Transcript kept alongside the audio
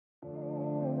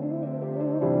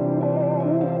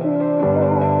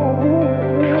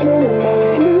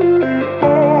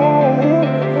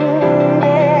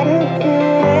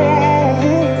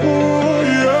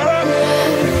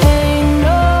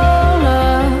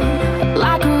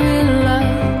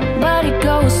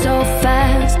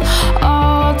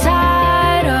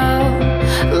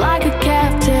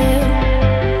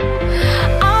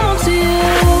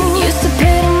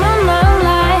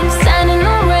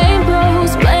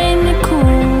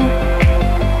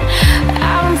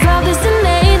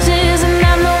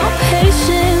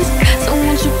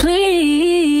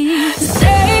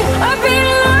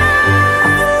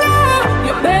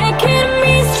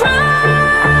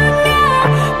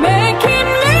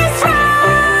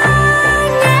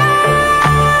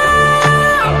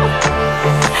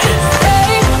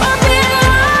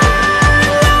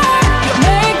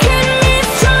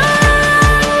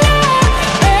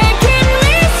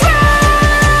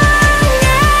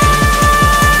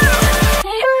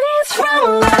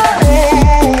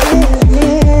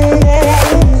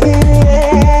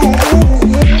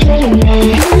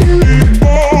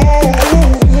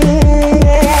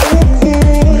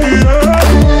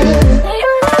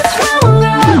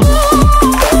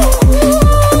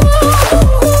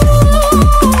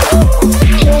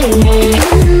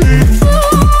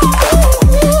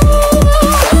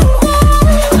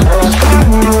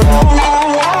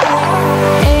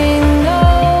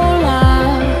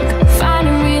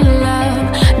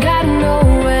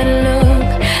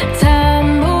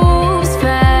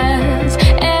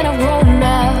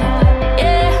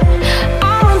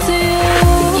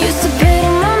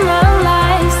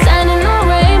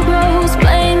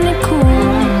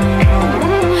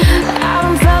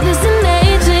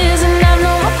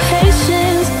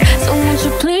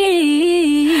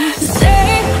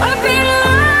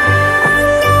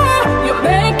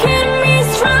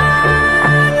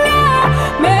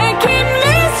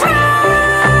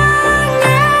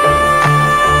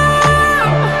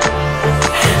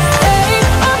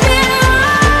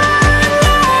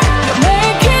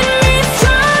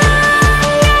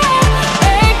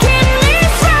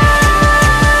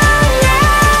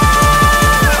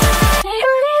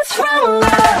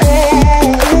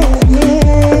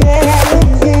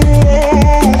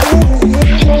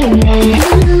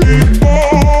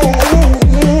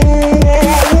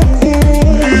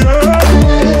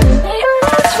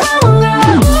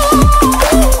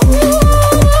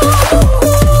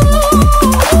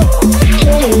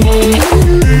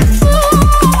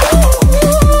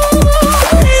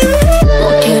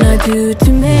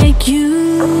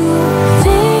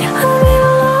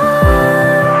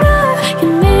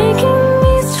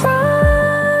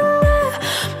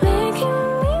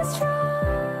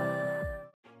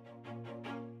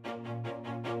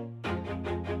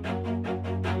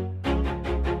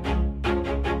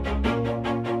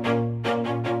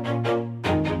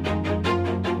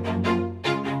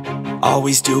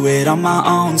Always do it on my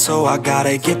own, so I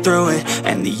gotta get through it.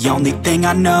 And the only thing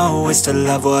I know is to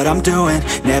love what I'm doing.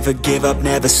 Never give up,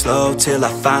 never slow, till I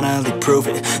finally prove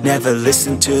it. Never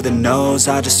listen to the no's,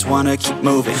 I just wanna keep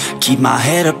moving. Keep my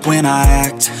head up when I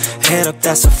act, head up,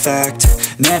 that's a fact.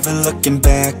 Never looking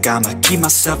back, I'ma keep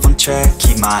myself on track.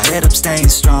 Keep my head up, staying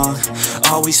strong,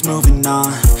 always moving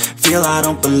on. Feel I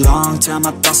don't belong, tell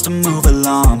my thoughts to move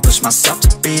along. Push myself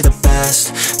to be the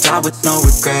best, die with no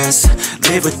regrets.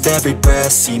 Live with every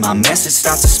breath, see my message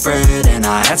start to spread. And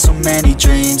I had so many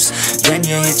dreams, then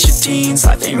you hit your teens.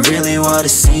 Life ain't really what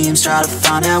it seems, try to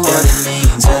find out what it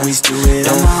means. Always do it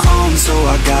on my own, so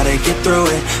I gotta get through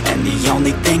it. And the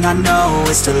only thing I know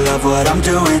is to love what I'm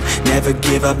doing. Never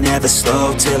give up, never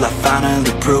slow, till I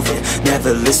finally prove it.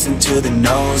 Never listen to the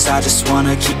no's, I just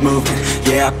wanna keep moving.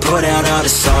 Yeah, I put out all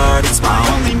this art, it's my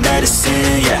only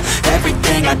medicine. Yeah,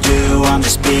 everything I do, I'm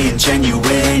just being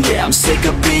genuine. Yeah, I'm sick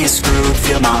of being screwed,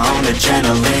 feel my own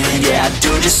adrenaline. Yeah, I do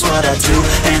just what I do,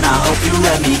 and I hope you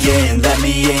let me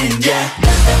in, yeah.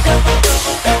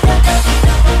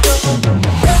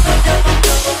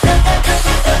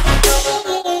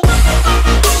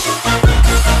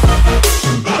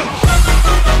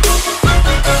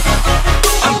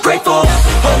 I'm grateful,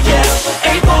 oh yeah,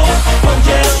 able, oh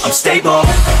yeah, I'm stable,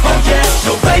 oh yeah,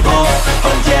 no label,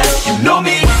 oh yeah, you know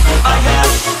me, I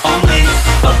have only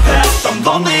a path, I'm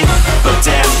lonely, but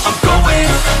damn, I'm going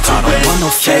to I don't want no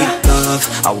fake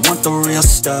love, I want the real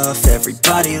stuff.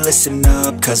 Everybody listen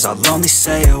up, cause I'll only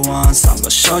say it once. I'm gonna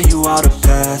show you all the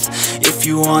path, if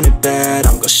you want it bad.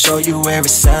 I'm gonna show you where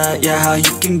it's at, yeah, how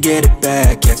you can get it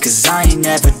back. Yeah, cause I ain't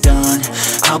never done,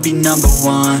 I'll be number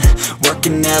one.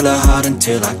 Working hella hard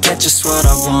until I get just what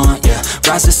I want, yeah.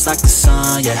 Rises like the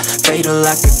sun, yeah, fatal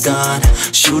like a gun.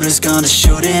 Shooter's gonna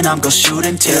shoot and I'm gonna shoot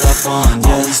until I've won,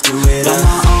 yeah. Always do it on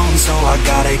my own, so I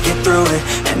gotta get through it.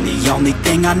 And the only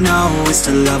thing I know is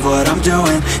to love what I'm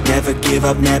doing. Never give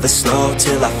up, never slow,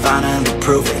 till I finally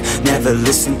prove it. Never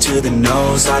listen to the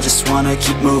no's, I just wanna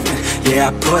keep moving. Yeah,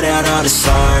 I put out all this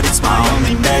art, it's my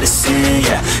only medicine.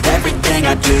 Yeah, everything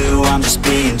I do, I'm just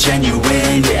being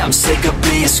genuine. Yeah, I'm sick of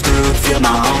being screwed, feel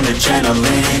my own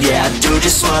adrenaline. Yeah, I do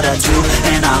just what I do,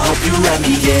 and I hope you let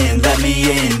me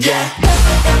in, yeah.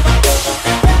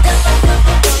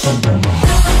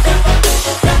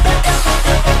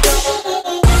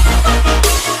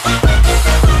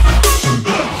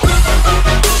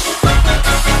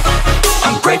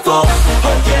 Grateful,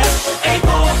 oh yeah,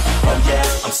 able, oh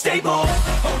yeah, I'm stable,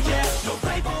 oh yeah, no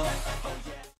label,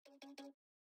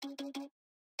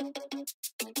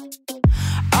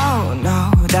 oh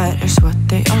no, that is what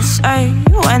they all say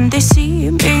when they see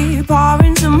me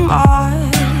pouring some more.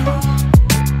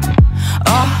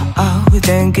 Oh,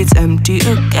 then gets empty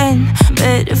again.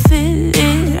 Better fill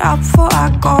it up before I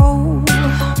go.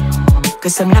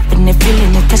 Cause I'm loving it,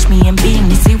 feeling it, touch me and being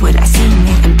it. See what I see in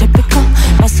it, I'm typical.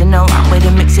 Messing around with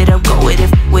it, mix it up, go with it,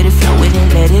 flow with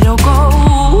it, let it all go.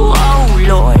 Oh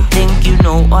Lord, think you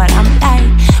know what I'm like,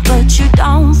 but you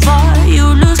don't fall,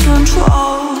 you lose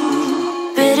control.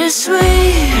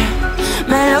 Bittersweet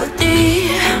melody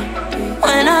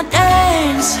when I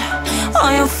dance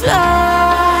on your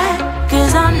fly.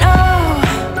 Cause I know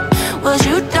what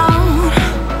you don't,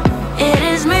 it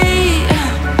is me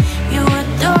you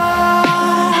adore.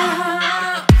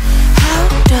 How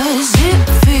does it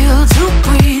feel to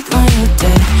breathe when you're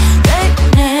dead? They've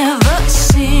never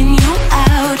seen you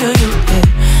out of your bed.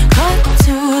 Cut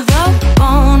to the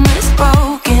bone, it's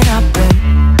broken, I bet.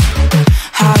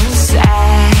 How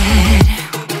sad.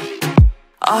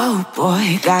 Oh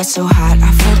boy, got so hot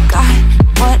I forgot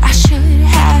what I should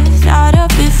have thought of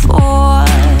before.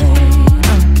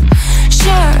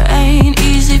 Sure ain't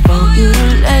easy for you to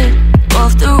let go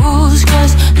of the rules,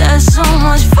 cause there's so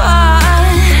much fun.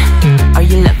 Are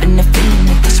you loving it, feeling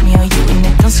it, touch me, are you in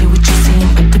it? Don't see what you're seeing,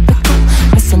 but typical.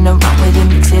 Messing around with it,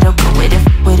 mix it up, go with it,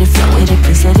 flow with it,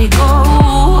 please let it go.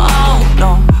 Oh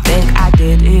no, think I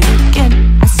did it again.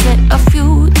 I said a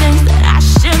few things that I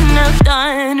shouldn't have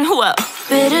done. Well,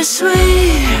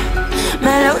 bittersweet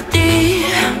melody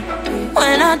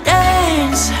when I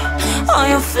dance on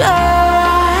your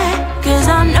fly. Cause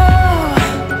I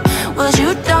know what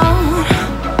you don't,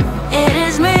 it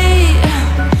is me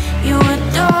you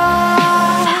adore.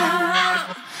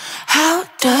 How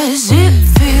does it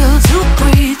feel to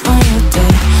breathe when you're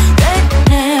dead? They've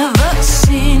never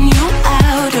seen you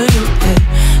out of your bed.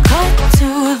 Cut to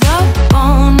the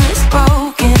bone, it's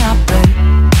broken, I bet.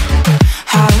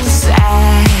 How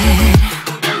sad.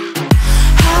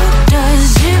 How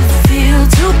does it feel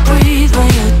to breathe when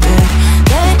you're dead?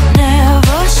 They never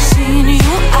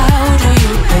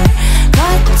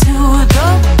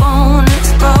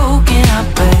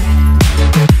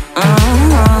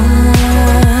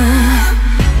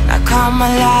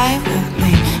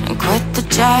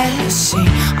see,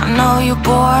 I know you're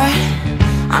bored,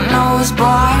 I know it's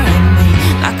boring me.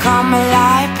 Now come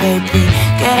alive, baby,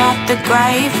 get out the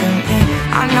grave and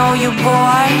I know you're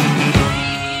bored.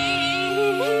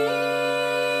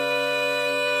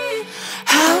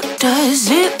 How does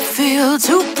it feel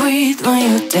to breathe when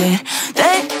you're dead?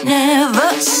 They never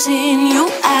seen you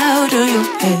out of your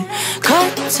head.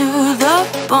 Cut to the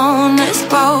bone, it's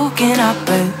broken up,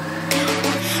 but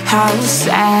how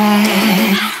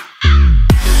sad.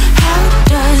 How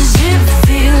does it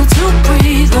feel to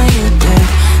breathe when you're dead?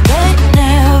 They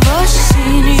never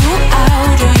seen you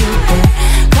out of your head.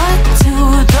 Cut to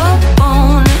the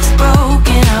bone, it's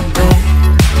broken up, but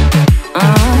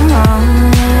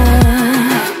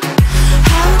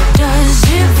how does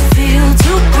it feel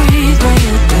to breathe when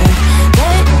you're dead?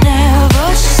 They never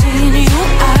seen you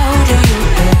out of your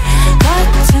head. Cut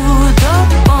to the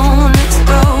bone, it's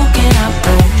broken up,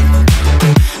 but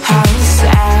how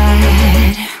sad.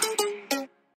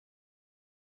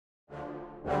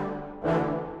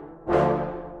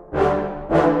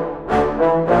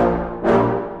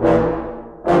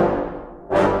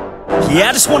 Yeah,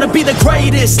 I just wanna be the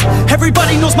greatest.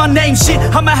 Everybody knows my name, shit.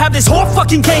 I'ma have this whole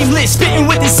fucking game list, spitting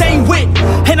with the same wit,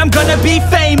 and I'm gonna be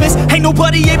famous. Ain't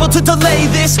nobody able to delay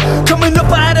this. Coming up,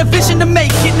 I had a vision to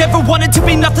make it. Never wanted to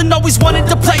be nothing, always wanted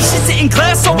to play shit. Sit in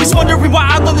class, always wondering why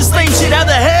I love this lame shit. How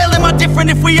the hell am I different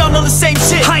if we all know the same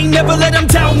shit? I ain't never let them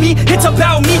doubt me, it's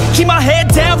about me. Keep my head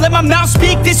down, let my mouth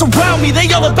speak. They surround me,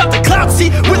 they all about the clout. See,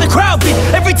 where the crowd be.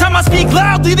 Every time I speak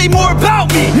loudly, they more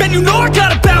about me. Man, you know I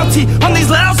got a bounty on these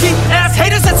lousy ass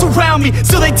haters that surround me.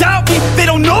 Still they doubt me, they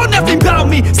don't know nothing about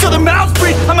me. Still their mouths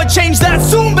free, I'ma change that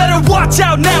soon. Better watch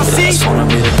out now, see? I just wanna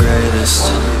be the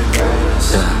greatest,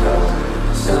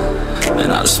 yeah.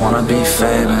 Man, I just wanna be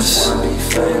famous,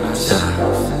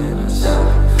 yeah.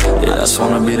 Yeah, I just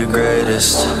wanna be the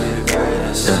greatest,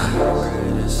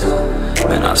 yeah.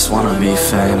 Man, I just wanna be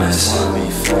famous,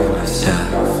 yeah.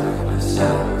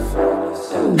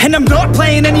 And I'm not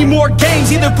playing any more games.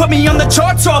 Either put me on the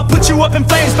charts or I'll put you up in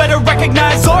flames. Better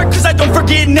recognize art, cause I don't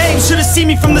forget names. Should've seen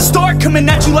me from the start, coming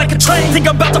at you like a train. Think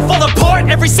I'm about to fall apart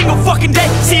every single fucking day.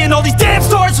 Seeing all these damn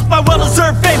stars with my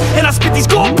well-deserved fame. And I spit these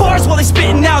gold bars while they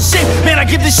spitting out shit. Man, I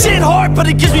give this shit hard, but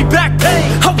it gives me back pain.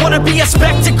 I wanna be a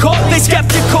spectacle, they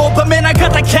skeptical, but man, I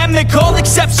got the chemical,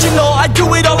 exceptional. I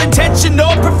do it all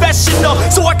intentional, professional,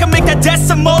 so I can make that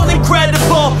decimal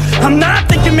incredible. I'm not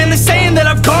thinking, man, they're saying that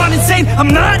I've gone insane. I'm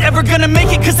not ever gonna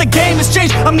make it cause the game has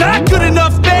changed. I'm not good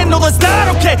enough, man, no that's not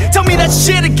okay. Tell me that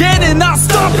shit again and I'll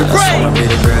stop your brain. I just wanna be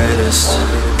the greatest,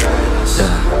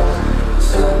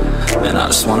 yeah. Man, I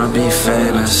just wanna be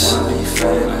famous,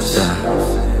 yeah.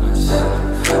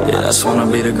 Yeah, I just wanna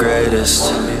be the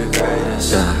greatest,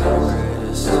 yeah.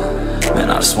 Man,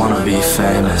 I just wanna be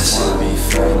famous,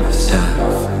 yeah.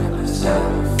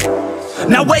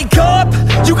 Now wake up,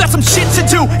 you got some shit to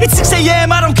do. It's 6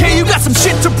 AM, I don't care, you got some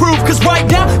shit to prove. Cause right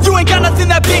now, you ain't got nothing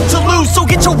that big to lose. So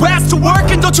get your ass to work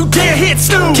and don't you dare hit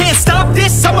snooze. Can't stop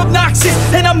this, I'm obnoxious,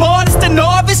 and I'm honest and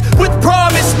novice. With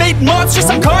promise, made monstrous,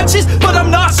 I'm conscious, but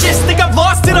I'm nauseous. Think I've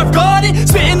lost it, I've got it.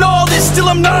 Spitting all this, still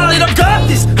I'm not it, I've got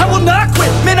this. I will not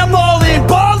quit, man, I'm all in.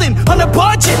 Ballin' on a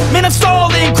budget, man, I'm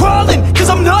stalling. Crawling